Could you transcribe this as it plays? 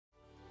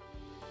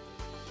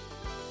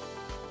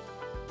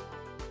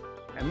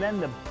And then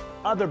the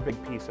other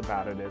big piece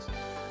about it is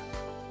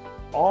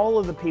all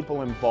of the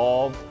people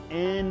involved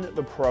in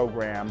the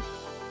program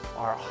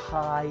are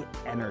high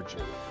energy.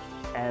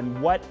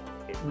 And what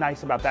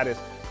nice about that is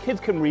kids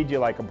can read you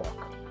like a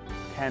book.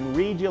 Can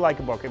read you like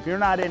a book. If you're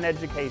not in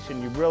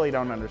education, you really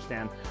don't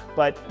understand.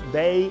 But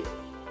they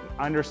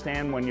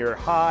understand when your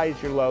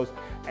highs, your lows,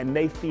 and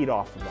they feed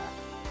off of that.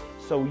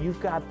 So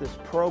you've got this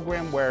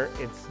program where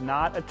it's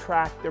not a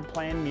track they're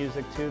playing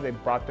music to. They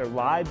brought their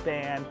live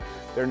band.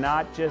 They're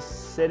not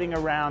just sitting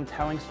around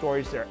telling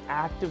stories. They're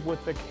active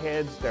with the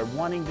kids. They're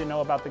wanting to know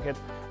about the kids,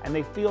 and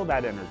they feel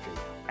that energy.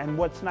 And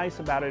what's nice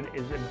about it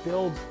is it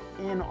builds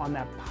in on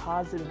that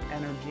positive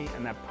energy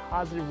and that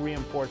positive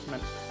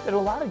reinforcement that a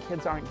lot of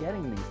kids aren't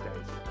getting these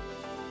days.